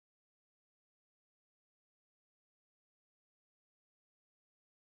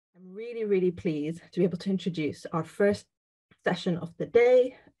I'm really, really pleased to be able to introduce our first session of the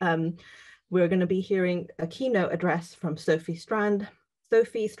day. We're going to be hearing a keynote address from Sophie Strand.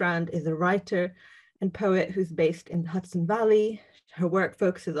 Sophie Strand is a writer and poet who's based in the Hudson Valley. Her work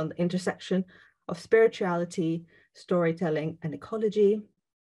focuses on the intersection of spirituality, storytelling, and ecology.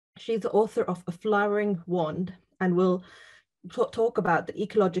 She's the author of A Flowering Wand and will talk about the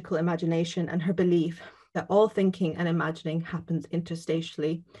ecological imagination and her belief that all thinking and imagining happens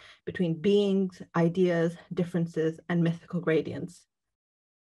interstitially between beings, ideas, differences, and mythical gradients.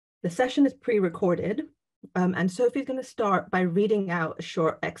 The session is pre-recorded, and Sophie's going to start by reading out a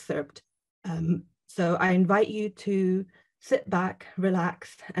short excerpt. So I invite you to sit back,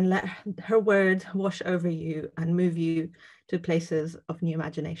 relax, and let her words wash over you and move you to places of new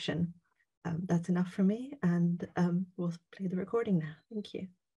imagination. That's enough for me, and we'll play the recording now. Thank you.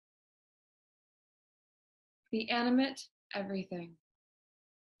 The animate everything.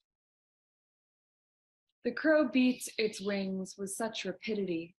 The crow beats its wings with such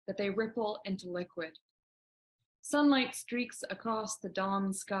rapidity that they ripple into liquid. Sunlight streaks across the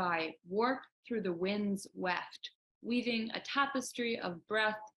dawn sky, warp through the wind's weft, weaving a tapestry of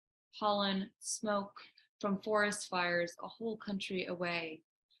breath, pollen, smoke from forest fires a whole country away,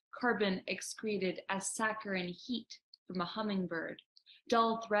 carbon excreted as saccharine heat from a hummingbird,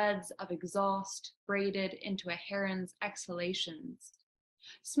 dull threads of exhaust braided into a heron's exhalations.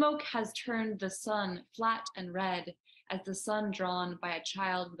 Smoke has turned the sun flat and red as the sun drawn by a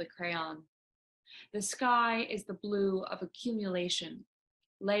child with a crayon. The sky is the blue of accumulation,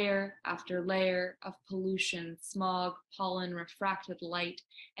 layer after layer of pollution, smog, pollen, refracted light,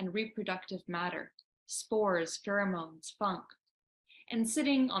 and reproductive matter, spores, pheromones, funk. And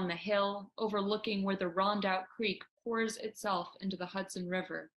sitting on the hill, overlooking where the Rondout Creek pours itself into the Hudson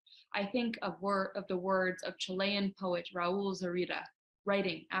River, I think of the words of Chilean poet Raul Zarita,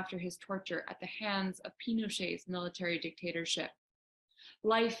 writing after his torture at the hands of Pinochet's military dictatorship.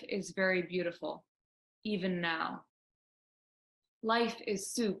 Life is very beautiful, even now. Life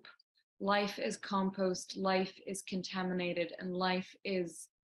is soup, life is compost, life is contaminated, and life is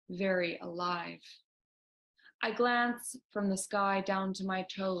very alive. I glance from the sky down to my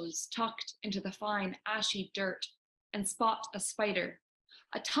toes, tucked into the fine ashy dirt, and spot a spider,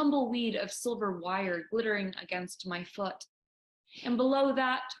 a tumbleweed of silver wire glittering against my foot. And below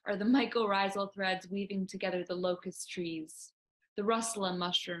that are the mycorrhizal threads weaving together the locust trees, the russula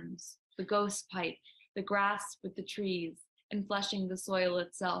mushrooms, the ghost pipe, the grass with the trees, and fleshing the soil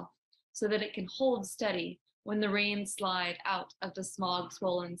itself, so that it can hold steady when the rains slide out of the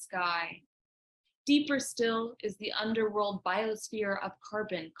smog-swollen sky. Deeper still is the underworld biosphere of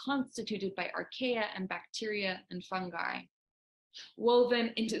carbon constituted by archaea and bacteria and fungi.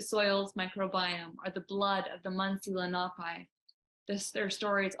 Woven into soil's microbiome are the blood of the Muncie Lenape, their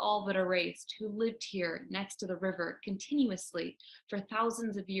stories all but erased, who lived here next to the river continuously for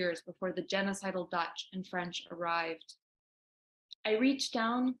thousands of years before the genocidal Dutch and French arrived. I reach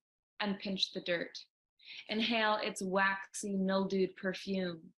down and pinch the dirt, inhale its waxy, mildewed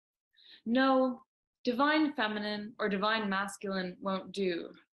perfume. No, divine feminine or divine masculine won't do.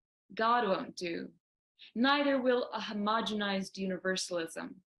 God won't do. Neither will a homogenized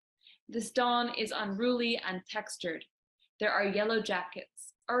universalism. This dawn is unruly and textured. There are yellow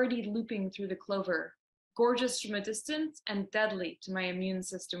jackets already looping through the clover, gorgeous from a distance and deadly to my immune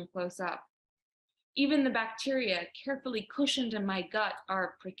system close up. Even the bacteria carefully cushioned in my gut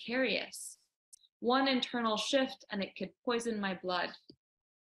are precarious. One internal shift and it could poison my blood.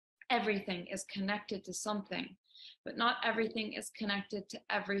 Everything is connected to something, but not everything is connected to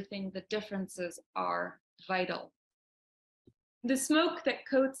everything. The differences are vital. The smoke that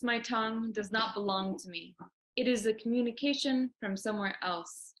coats my tongue does not belong to me. It is a communication from somewhere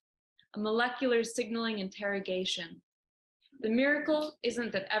else, a molecular signaling interrogation. The miracle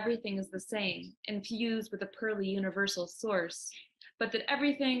isn't that everything is the same, infused with a pearly universal source, but that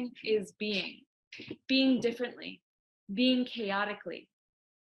everything is being differently, being chaotically.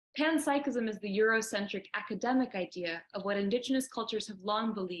 Panpsychism is the Eurocentric academic idea of what indigenous cultures have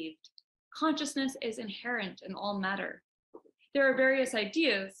long believed. Consciousness is inherent in all matter. There are various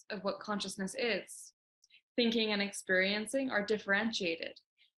ideas of what consciousness is. Thinking and experiencing are differentiated.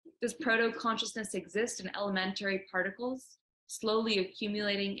 Does proto-consciousness exist in elementary particles, slowly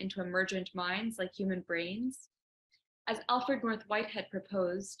accumulating into emergent minds like human brains? As Alfred North Whitehead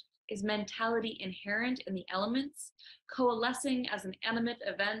proposed, is mentality inherent in the elements, coalescing as an animate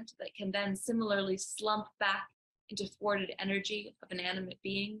event that can then similarly slump back into thwarted energy of inanimate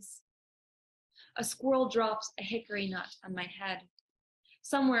beings? A squirrel drops a hickory nut on my head.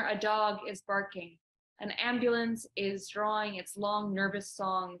 Somewhere a dog is barking. An ambulance is drawing its long, nervous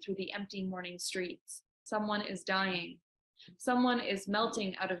song through the empty morning streets. Someone is dying. Someone is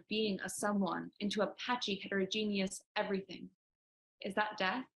melting out of being a someone into a patchy, heterogeneous everything. Is that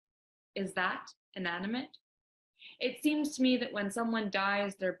death? Is that inanimate? It seems to me that when someone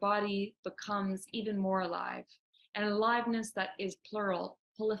dies, their body becomes even more alive, an aliveness that is plural,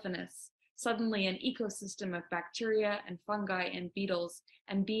 polyphonous, suddenly an ecosystem of bacteria and fungi and beetles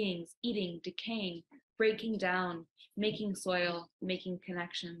and beings eating, decaying, breaking down, making soil, making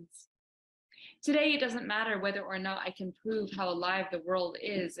connections. Today, it doesn't matter whether or not I can prove how alive the world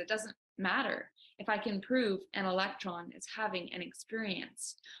is. It doesn't matter if I can prove an electron is having an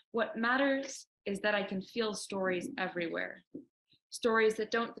experience. What matters is that I can feel stories everywhere. Stories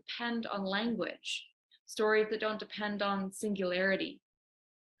that don't depend on language. Stories that don't depend on singularity.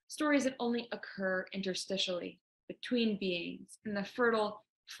 Stories that only occur interstitially, between beings, in the fertile,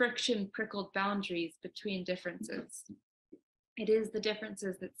 friction-prickled boundaries between differences. It is the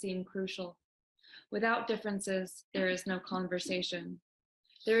differences that seem crucial. Without differences, there is no conversation.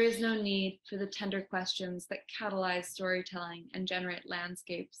 There is no need for the tender questions that catalyze storytelling and generate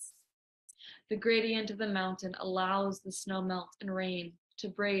landscapes. The gradient of the mountain allows the snowmelt and rain to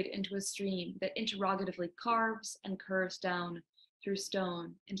braid into a stream that interrogatively carves and curves down through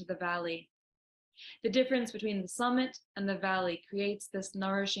stone into the valley. The difference between the summit and the valley creates this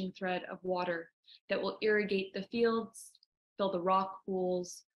nourishing thread of water that will irrigate the fields, fill the rock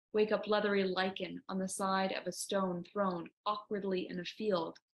pools, wake up leathery lichen on the side of a stone thrown awkwardly in a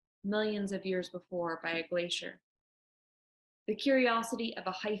field millions of years before by a glacier. The curiosity of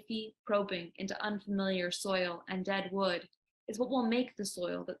a hyphae probing into unfamiliar soil and dead wood is what will make the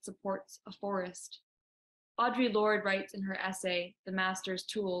soil that supports a forest. Audre Lorde writes in her essay, The Master's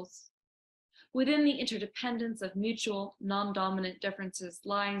Tools, within the interdependence of mutual, non-dominant differences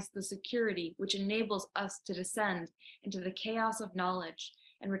lies the security which enables us to descend into the chaos of knowledge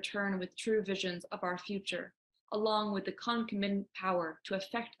and return with true visions of our future, along with the concomitant power to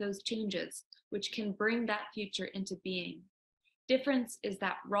effect those changes which can bring that future into being. Difference is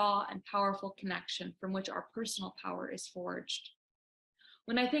that raw and powerful connection from which our personal power is forged.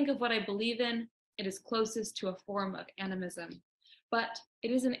 When I think of what I believe in, it is closest to a form of animism, but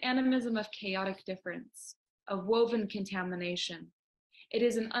it is an animism of chaotic difference, of woven contamination. It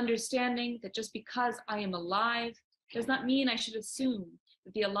is an understanding that just because I am alive does not mean I should assume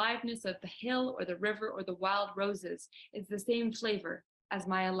that the aliveness of the hill or the river or the wild roses is the same flavor as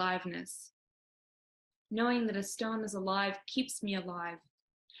my aliveness. Knowing that a stone is alive keeps me alive,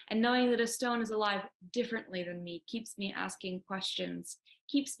 and knowing that a stone is alive differently than me keeps me asking questions,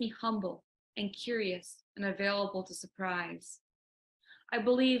 keeps me humble and curious and available to surprise. I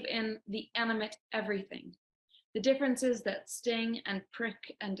believe in the animate everything, the differences that sting and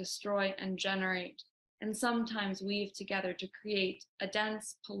prick and destroy and generate, and sometimes weave together to create a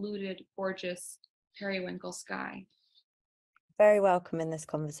dense, polluted, gorgeous periwinkle sky. Very welcome in this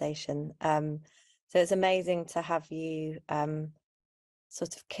conversation. So it's amazing to have you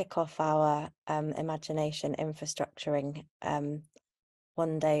sort of kick off our imagination infrastructuring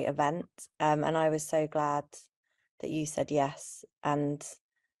one-day event. And I was so glad that you said yes, and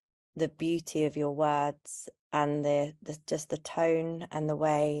the beauty of your words and the just the tone and the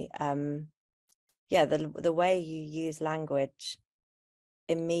way the way you use language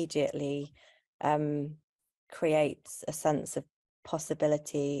immediately creates a sense of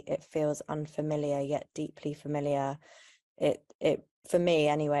possibility. It feels unfamiliar yet deeply familiar. It for me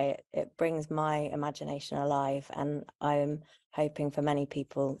anyway, it brings my imagination alive, and I'm hoping for many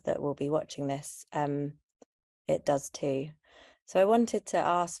people that will be watching this it does too. So I wanted to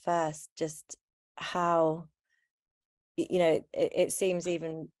ask first just how, you know, it seems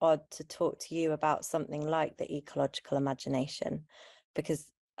even odd to talk to you about something like the ecological imagination, because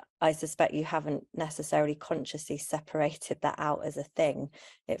I suspect you haven't necessarily consciously separated that out as a thing.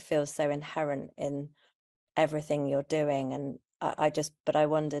 It feels so inherent in everything you're doing. And but I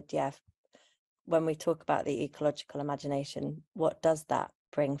wondered, when we talk about the ecological imagination, what does that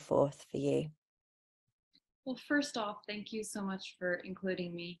bring forth for you? Well, first off, thank you so much for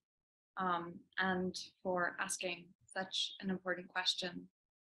including me and for asking such an important question.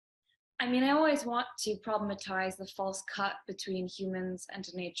 I mean, I always want to problematize the false cut between humans and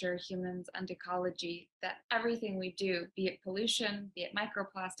nature, humans and ecology, that everything we do, be it pollution, be it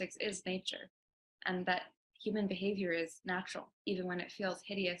microplastics, is nature, and that human behavior is natural, even when it feels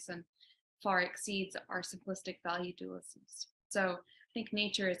hideous and far exceeds our simplistic value dualisms. So I think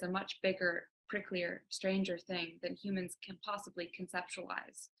nature is a much bigger, pricklier, stranger thing than humans can possibly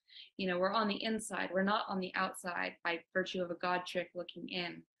conceptualize. You know, we're on the inside, we're not on the outside by virtue of a God trick looking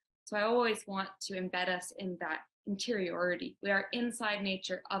in. So I always want to embed us in that interiority. We are inside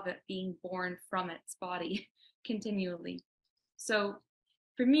nature of it, being born from its body continually. So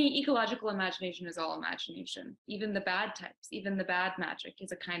for me, ecological imagination is all imagination. Even the bad types, even the bad magic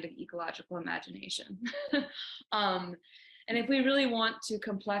is a kind of ecological imagination. And if we really want to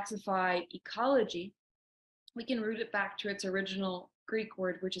complexify ecology, we can root it back to its original Greek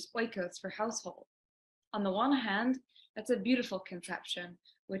word, which is oikos, for household. On the one hand, that's a beautiful conception,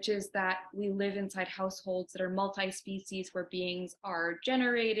 which is that we live inside households that are multi-species, where beings are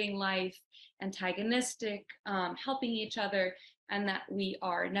generating life, antagonistic, helping each other, and that we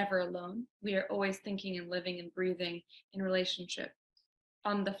are never alone. We are always thinking and living and breathing in relationship.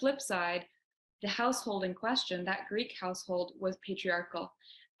 On the flip side, the household in question, that Greek household, was patriarchal,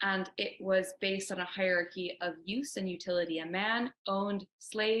 and it was based on a hierarchy of use and utility. A man owned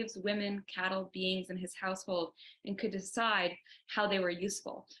slaves, women, cattle, beings in his household, and could decide how they were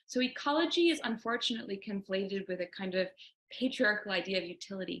useful. So ecology is unfortunately conflated with a kind of patriarchal idea of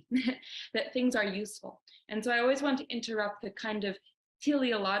utility, that things are useful. And so I always want to interrupt the kind of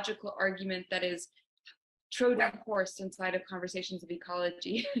teleological argument that is Trojan horse inside of conversations of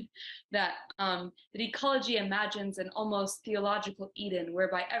ecology, that ecology imagines an almost theological Eden,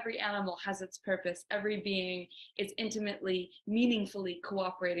 whereby every animal has its purpose, every being is intimately, meaningfully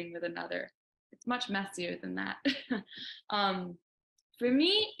cooperating with another. It's much messier than that. For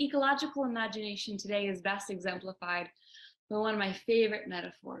me, ecological imagination today is best exemplified by one of my favorite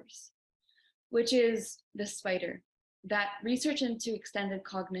metaphors, which is the spider. That research into extended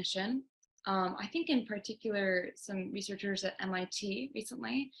cognition, I think in particular, some researchers at MIT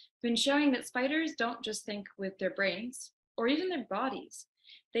recently have been showing that spiders don't just think with their brains or even their bodies.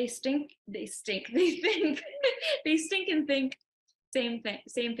 They think, they stink and think,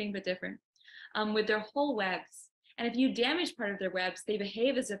 same thing, but different, with their whole webs. And if you damage part of their webs, they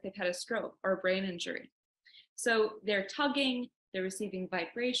behave as if they've had a stroke or a brain injury. So they're tugging, they're receiving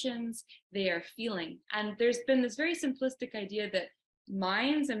vibrations, they are feeling. And there's been this very simplistic idea that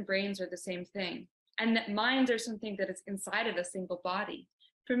minds and brains are the same thing, and that minds are something that is inside of a single body.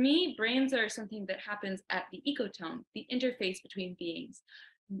 For me, brains are something that happens at the ecotone, the interface between beings.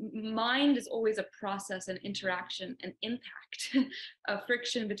 Mind is always a process, an interaction, an impact, a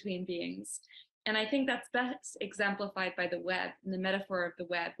friction between beings. And I think that's best exemplified by the web and the metaphor of the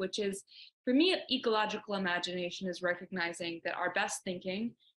web, which is, for me, ecological imagination is recognizing that our best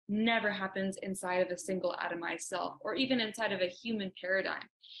thinking never happens inside of a single atomized cell or even inside of a human paradigm.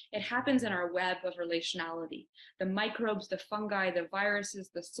 It happens in our web of relationality. The microbes, the fungi, the viruses,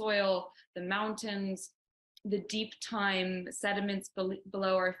 the soil, the mountains, the deep time sediments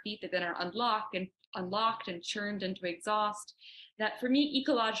below our feet that then are unlocked and churned into exhaust. That for me,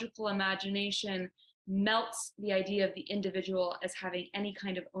 ecological imagination melts the idea of the individual as having any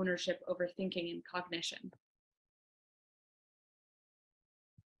kind of ownership over thinking and cognition.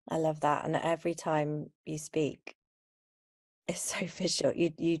 I love that. And every time you speak, it's so visual.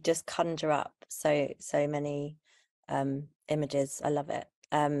 You just conjure up so many images. I love it.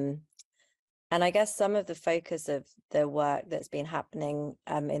 And I guess some of the focus of the work that's been happening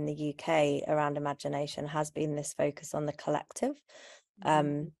in the UK around imagination has been this focus on the collective.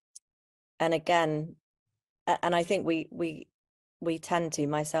 And again, and I think we tend to,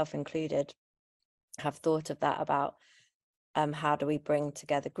 myself included, have thought of that about how do we bring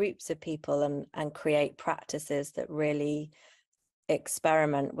together groups of people and create practices that really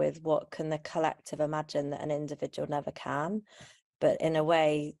experiment with what can the collective imagine that an individual never can. But in a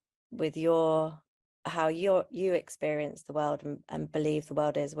way, with how you experience the world and believe the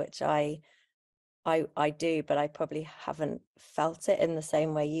world is, which I do, but I probably haven't felt it in the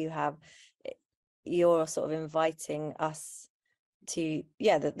same way you have. You're sort of inviting us to,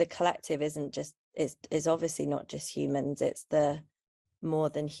 that the collective isn't just, is obviously not just humans, it's the more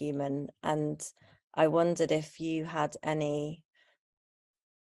than human. And I wondered if you had any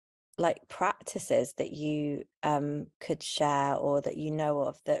like practices that you could share or that you know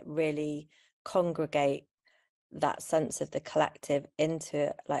of that really congregate that sense of the collective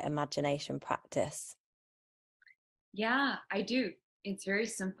into like imagination practice. Yeah, I do. It's very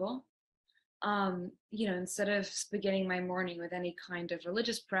simple. Instead of beginning my morning with any kind of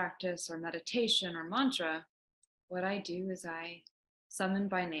religious practice or meditation or mantra, what I do is I summon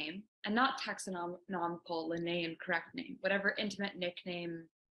by name, and not taxonomical Linnaean correct name, whatever intimate nickname,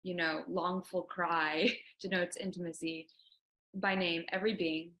 longful cry denotes intimacy, by name every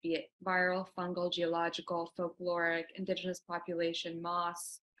being, be it viral, fungal, geological, folkloric, indigenous population,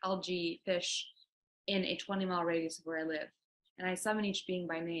 moss, algae, fish, in a 20-mile radius of where I live. and I summon each being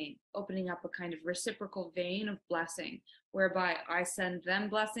by name, opening up a kind of reciprocal vein of blessing, whereby I send them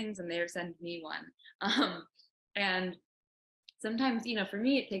blessings and they send me one. And sometimes, for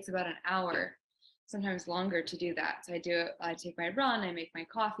me, it takes about an hour, sometimes longer to do that. So I take my run, I make my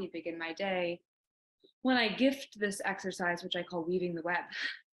coffee, begin my day. When I gift this exercise, which I call weaving the web,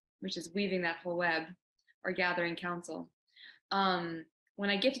 which is weaving that whole web or gathering counsel. When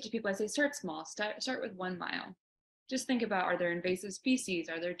I gift it to people, I say, start small, start with 1 mile. Just think about, are there invasive species?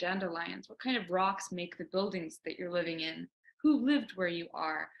 Are there dandelions? What kind of rocks make the buildings that you're living in? Who lived where you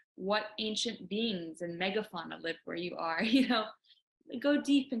are? What ancient beings and megafauna live where you are? Go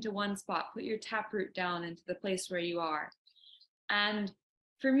deep into one spot, put your taproot down into the place where you are. And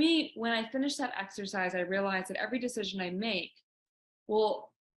for me, when I finish that exercise, I realize that every decision I make will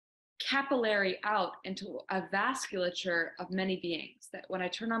capillary out into a vasculature of many beings, that when I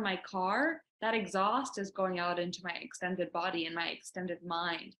turn on my car, that exhaust is going out into my extended body and my extended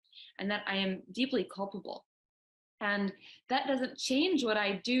mind, and that I am deeply culpable. And that doesn't change what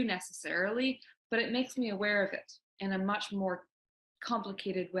I do necessarily, but it makes me aware of it in a much more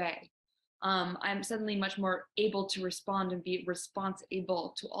complicated way. I'm suddenly much more able to respond and be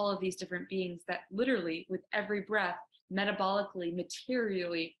responsible to all of these different beings that literally, with every breath, metabolically,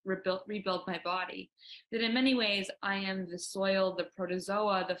 materially rebuild my body. That in many ways, I am the soil, the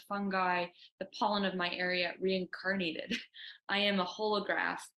protozoa, the fungi, the pollen of my area reincarnated. I am a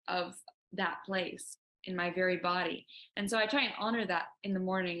holograph of that place in my very body. And so I try and honor that in the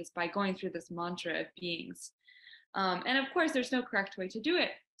mornings by going through this mantra of beings. And of course, there's no correct way to do it.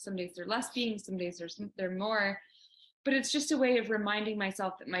 Some days there are less beings, some days there are more. But it's just a way of reminding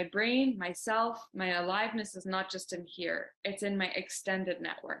myself that my brain, myself, my aliveness is not just in here, it's in my extended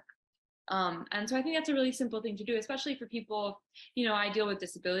network. And so I think that's a really simple thing to do, especially for people, I deal with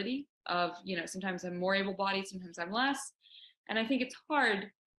disability of, sometimes I'm more able-bodied, sometimes I'm less. And I think it's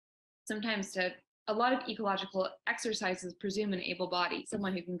hard sometimes a lot of ecological exercises presume an able body,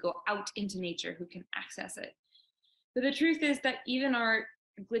 someone who can go out into nature, who can access it. But the truth is that even our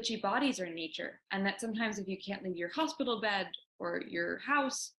glitchy bodies are nature, and that sometimes if you can't leave your hospital bed or your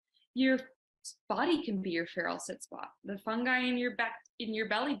house, your body can be your feral sit spot. The fungi in your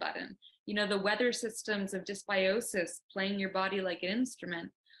belly button, the weather systems of dysbiosis playing your body like an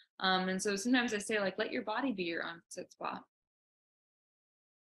instrument. And so sometimes I say, let your body be your own sit spot.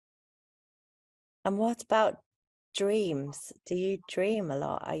 And what about dreams? Do you dream a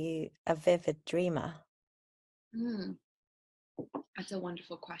lot? Are you a vivid dreamer? That's a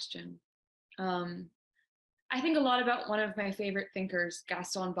wonderful question. I think a lot about one of my favorite thinkers,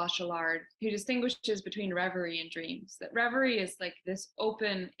 Gaston Bachelard, who distinguishes between reverie and dreams. That reverie is like this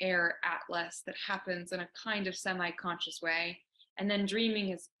open air atlas that happens in a kind of semi-conscious way. And then dreaming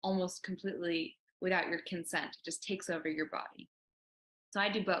is almost completely without your consent. It just takes over your body. So I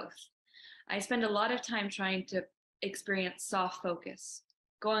do both. I spend a lot of time trying to experience soft focus,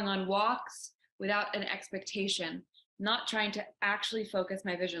 going on walks without an expectation, not trying to actually focus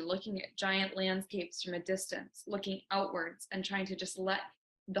my vision, looking at giant landscapes from a distance, looking outwards and trying to just let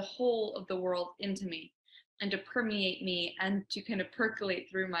the whole of the world into me and to permeate me and to kind of percolate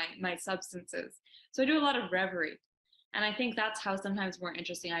through my substances. So I do a lot of reverie. And I think that's how sometimes more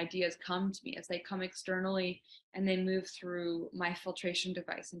interesting ideas come to me, as they come externally and they move through my filtration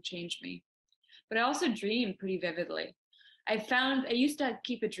device and change me. But I also dream pretty vividly. I used to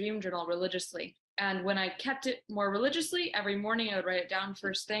keep a dream journal religiously. And when I kept it more religiously, every morning I would write it down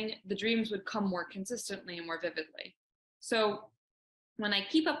first thing, the dreams would come more consistently and more vividly. So when I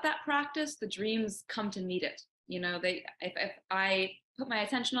keep up that practice, the dreams come to meet it. If I put my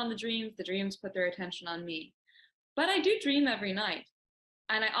attention on the dreams put their attention on me. But I do dream every night.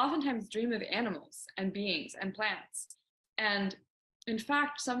 And I oftentimes dream of animals and beings and plants. And in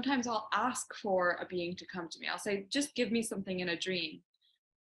fact, sometimes I'll ask for a being to come to me. I'll say, just give me something in a dream.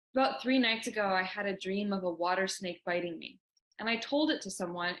 About 3 nights ago, I had a dream of a water snake biting me. And I told it to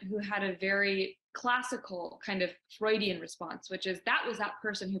someone who had a very classical kind of Freudian response, which is, that was that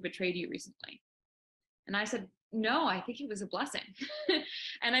person who betrayed you recently. And I said, no, I think it was a blessing.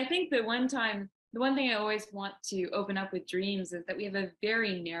 And I think that the one thing I always want to open up with dreams is that we have a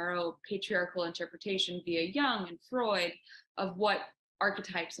very narrow patriarchal interpretation via Jung and Freud of what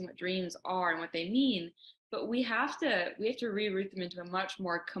archetypes and what dreams are and what they mean. But we have to reroute them into a much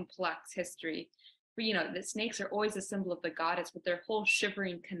more complex history. The snakes are always a symbol of the goddess with their whole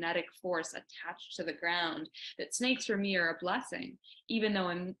shivering kinetic force attached to the ground. That snakes for me are a blessing, even though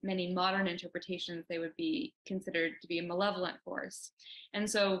in many modern interpretations they would be considered to be a malevolent force. And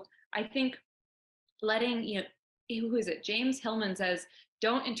so I think letting, who is it? James Hillman says,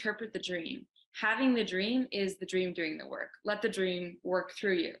 don't interpret the dream. having the dream is the dream doing the work. Let the dream work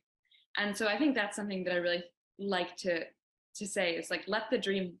through you. And so I think that's something that I really like to say is like, let the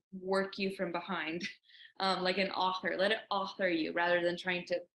dream work you from behind, like an author. Let it author you rather than trying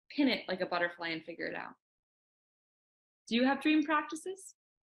to pin it like a butterfly and figure it out. Do you have dream practices?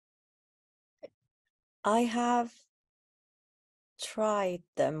 I have tried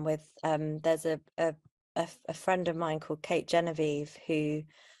them with there's a friend of mine called Kate Genevieve who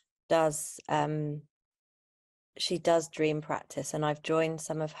does she does dream practice, and I've joined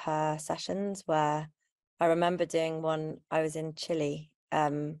some of her sessions. Where I remember doing one, I was in Chile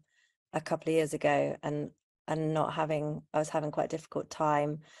a couple of years ago, and I was having quite a difficult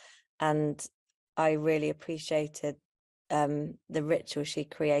time, and I really appreciated the ritual she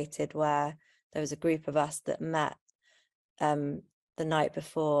created, where there was a group of us that met the night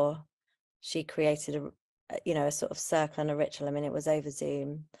before. She created a sort of circle and a ritual. I mean, it was over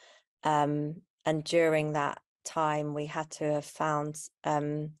Zoom, and during that time we had to have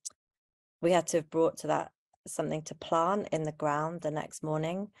brought to that something to plant in the ground the next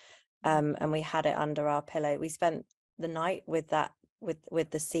morning, and we had it under our pillow. We spent the night with that,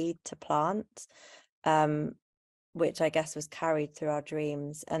 with the seed to plant, which I guess was carried through our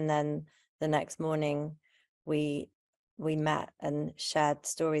dreams, and then the next morning we met and shared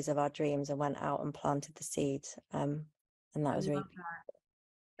stories of our dreams and went out and planted the seed, and that was really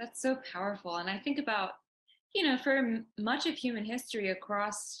That's so powerful. And I think about, for much of human history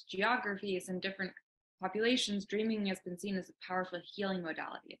across geographies and different populations, dreaming has been seen as a powerful healing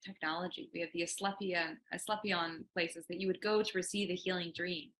modality, a technology. We have the Asclepion places that you would go to receive a healing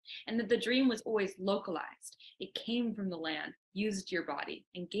dream, and that the dream was always localized. It came from the land, used your body,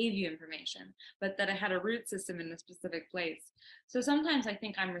 and gave you information, but that it had a root system in a specific place. So sometimes I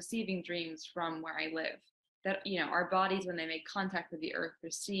think I'm receiving dreams from where I live, that our bodies, when they make contact with the earth,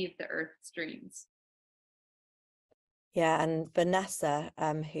 receive the earth's dreams. Yeah, and Vanessa,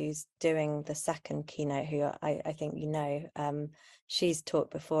 who's doing the second keynote, who I think she's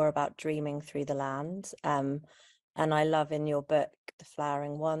talked before about dreaming through the land, and I love in your book The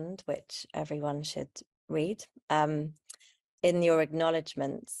Flowering Wand, which everyone should read. In your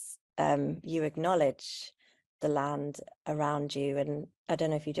acknowledgements, you acknowledge the land around you, and I don't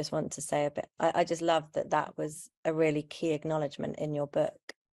know if you just want to say a bit. I just love that was a really key acknowledgement in your book.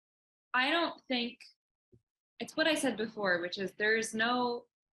 I don't think it's what I said before, which is there's no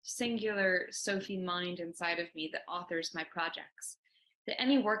singular Sophie mind inside of me that authors my projects. That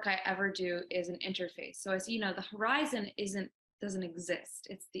any work I ever do is an interface. So as you know, the horizon doesn't exist.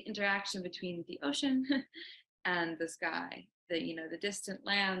 It's the interaction between the ocean and the sky, the distant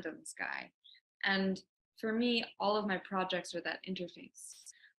land and the sky. And for me, all of my projects are that interface,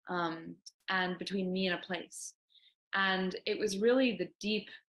 and between me and a place. And it was really the deep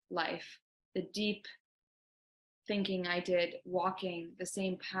life, the deep thinking I did, walking the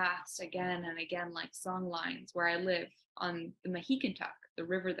same paths again and again, like song lines, where I live on the Mexicantuck, the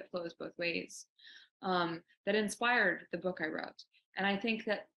river that flows both ways, that inspired the book I wrote. And I think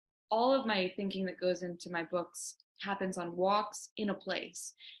that all of my thinking that goes into my books happens on walks in a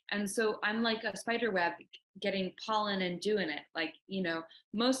place. And so I'm like a spider web getting pollen and dew in it. Like,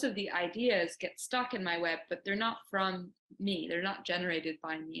 most of the ideas get stuck in my web, but they're not from me. They're not generated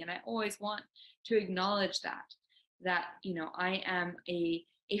by me. And I always want to acknowledge that I am a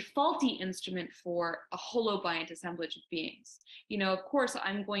faulty instrument for a holobiont assemblage of beings. Of course,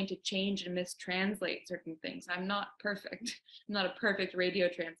 I'm going to change and mistranslate certain things. I'm not perfect. I'm not a perfect radio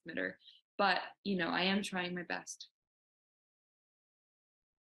transmitter, but, I am trying my best.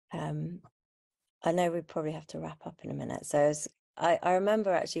 I know we probably have to wrap up in a minute. So I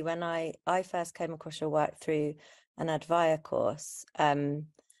remember actually when I first came across your work through an Advaya course, and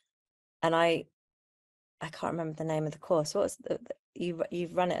I can't remember the name of the course. What's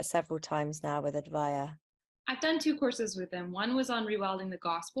you've run it several times now with Advaya? I've done 2 courses with them. One was on rewilding the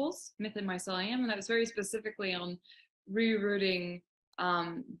Gospels, Myth and Mycelium, and that was very specifically on rerouting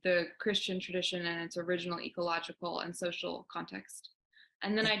the Christian tradition and its original ecological and social context.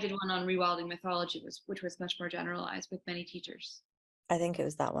 And then I did one on rewilding mythology, which was much more generalized with many teachers. I think it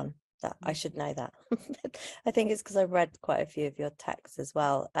was that one. That I should know that. I think it's because I read quite a few of your texts as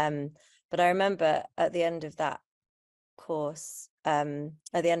well. But I remember at the end of that course, at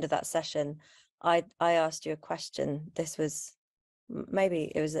the end of that session, I asked you a question. This was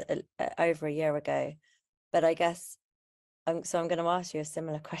maybe it was over a year ago, but I guess so I'm going to ask you a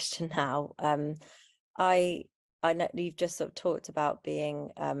similar question now. I know you've just sort of talked about being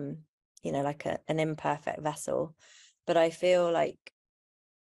like an imperfect vessel, but I feel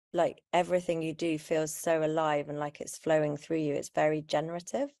like everything you do feels so alive and like it's flowing through you. It's very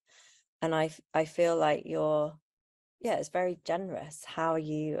generative. And I feel like it's very generous how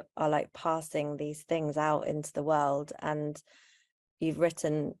you are like passing these things out into the world. And you've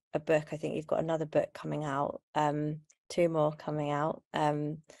written a book. I think you've got another book coming out, 2 more coming out,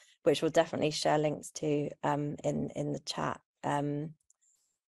 which we'll definitely share links to in the chat.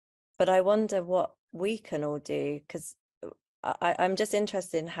 But I wonder what we can all do, because I'm just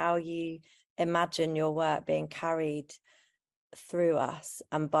interested in how you imagine your work being carried through us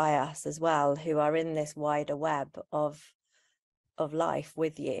and by us as well, who are in this wider web of life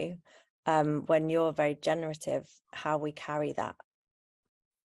with you, when you're very generative, how we carry that.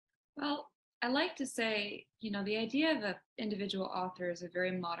 Well, I like to say, the idea of an individual author is a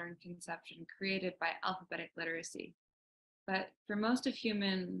very modern conception created by alphabetic literacy. But for most of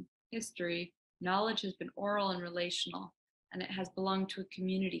human history, knowledge has been oral and relational, and it has belonged to a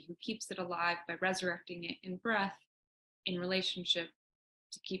community who keeps it alive by resurrecting it in breath, in relationship,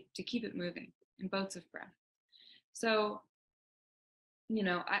 to keep it moving in boats of breath. So,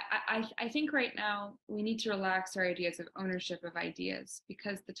 I think right now we need to relax our ideas of ownership of ideas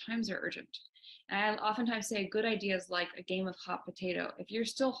because the times are urgent. And I oftentimes say a good idea is like a game of hot potato. If you're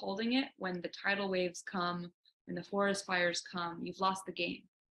still holding it when the tidal waves come, when the forest fires come, you've lost the game.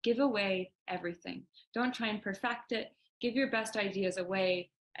 Give away everything. Don't try and perfect it. Give your best ideas away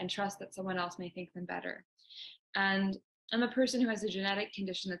and trust that someone else may think them better. And I'm a person who has a genetic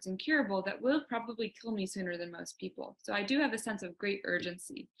condition that's incurable that will probably kill me sooner than most people. So I do have a sense of great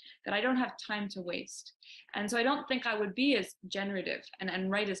urgency that I don't have time to waste. And so I don't think I would be as generative and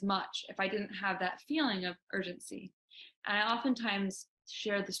write as much if I didn't have that feeling of urgency. And I oftentimes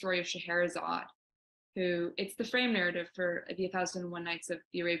share the story of Scheherazade, who it's the frame narrative for the 1001 Nights of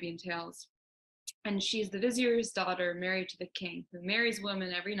the Arabian Tales. And she's the vizier's daughter married to the king, who marries a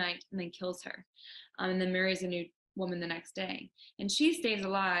woman every night and then kills her, and then marries a new woman the next day. And she stays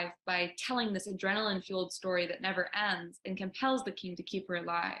alive by telling this adrenaline-fueled story that never ends and compels the king to keep her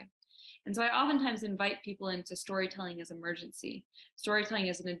alive. And so I oftentimes invite people into storytelling as emergency, storytelling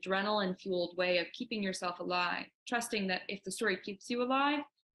as an adrenaline-fueled way of keeping yourself alive, trusting that if the story keeps you alive,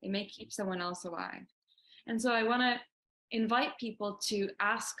 it may keep someone else alive. And so I want to invite people to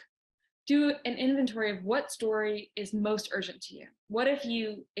do an inventory of what story is most urgent to you. What if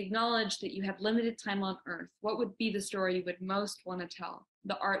you acknowledge that you have limited time on Earth? What would be the story you would most want to tell,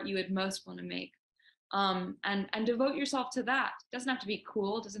 the art you would most want to make? And devote yourself to that. It doesn't have to be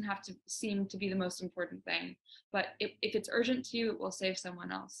cool. It doesn't have to seem to be the most important thing. But if it's urgent to you, it will save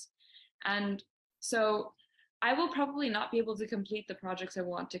someone else. And so I will probably not be able to complete the projects I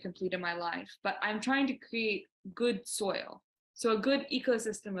want to complete in my life, but I'm trying to create good soil. So a good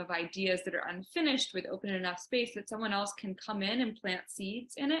ecosystem of ideas that are unfinished with open enough space that someone else can come in and plant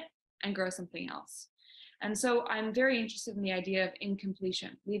seeds in it and grow something else. And so I'm very interested in the idea of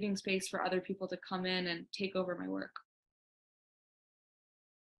incompletion, leaving space for other people to come in and take over my work.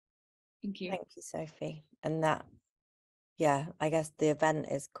 Thank you. Thank you, Sophie. And that, I guess the event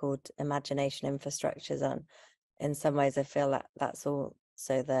is called Imagination Infrastructures. And in some ways, I feel like that's also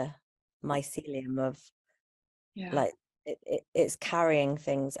the mycelium of like, it's carrying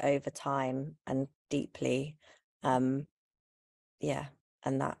things over time and deeply. And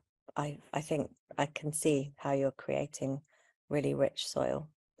that I think I can see how you're creating really rich soil.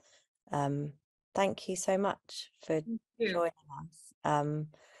 Thank you so much for joining us. And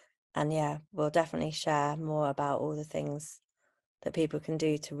we'll definitely share more about all the things that people can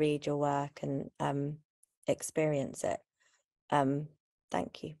do to read your work and experience it.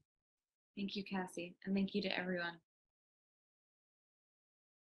 Thank you. Thank you, Cassie, and thank you to everyone.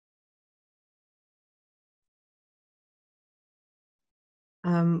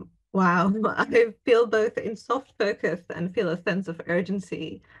 Wow, I feel both in soft focus and feel a sense of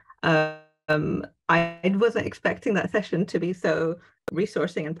urgency. I wasn't expecting that session to be so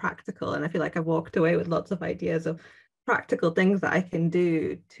resourcing and practical, and I feel like I walked away with lots of ideas of practical things that I can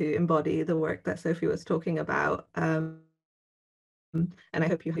do to embody the work that Sophie was talking about. And I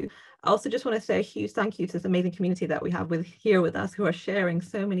hope you. I also just want to say a huge thank you to this amazing community that we have here with us, who are sharing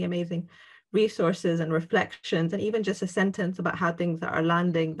so many amazing resources and reflections, and even just a sentence about how things are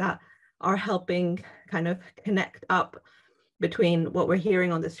landing that are helping kind of connect up between what we're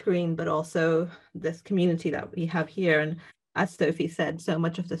hearing on the screen, but also this community that we have here. And as Sophie said, so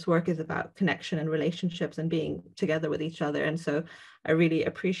much of this work is about connection and relationships and being together with each other. And so I really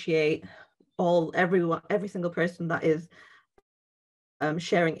appreciate every single person that is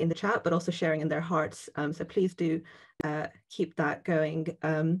sharing in the chat, but also sharing in their hearts. So please do keep that going.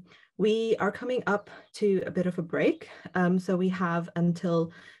 We are coming up to a bit of a break. So we have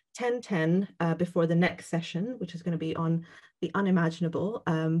until 10:10 before the next session, which is going to be on the unimaginable.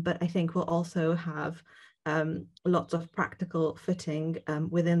 But I think we'll also have lots of practical footing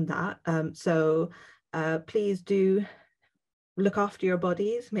within that. So please do look after your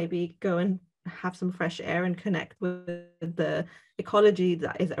bodies, maybe go and have some fresh air and connect with the ecology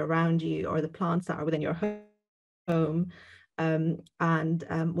that is around you or the plants that are within your home. And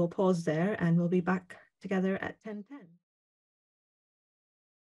we'll pause there and we'll be back together at 10:10.